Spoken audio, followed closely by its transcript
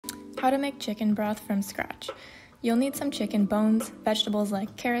How to make chicken broth from scratch. You'll need some chicken bones, vegetables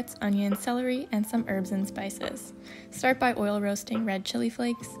like carrots, onions, celery, and some herbs and spices. Start by oil roasting red chili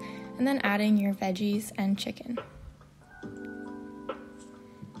flakes, and then adding your veggies and chicken.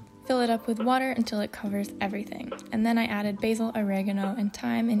 Fill it up with water until it covers everything, and then I added basil, oregano, and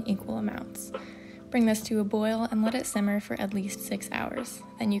thyme in equal amounts. Bring this to a boil and let it simmer for at least 6 hours.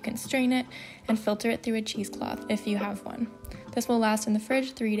 Then you can strain it and filter it through a cheesecloth if you have one. This will last in the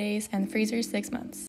fridge 3 days and the freezer 6 months.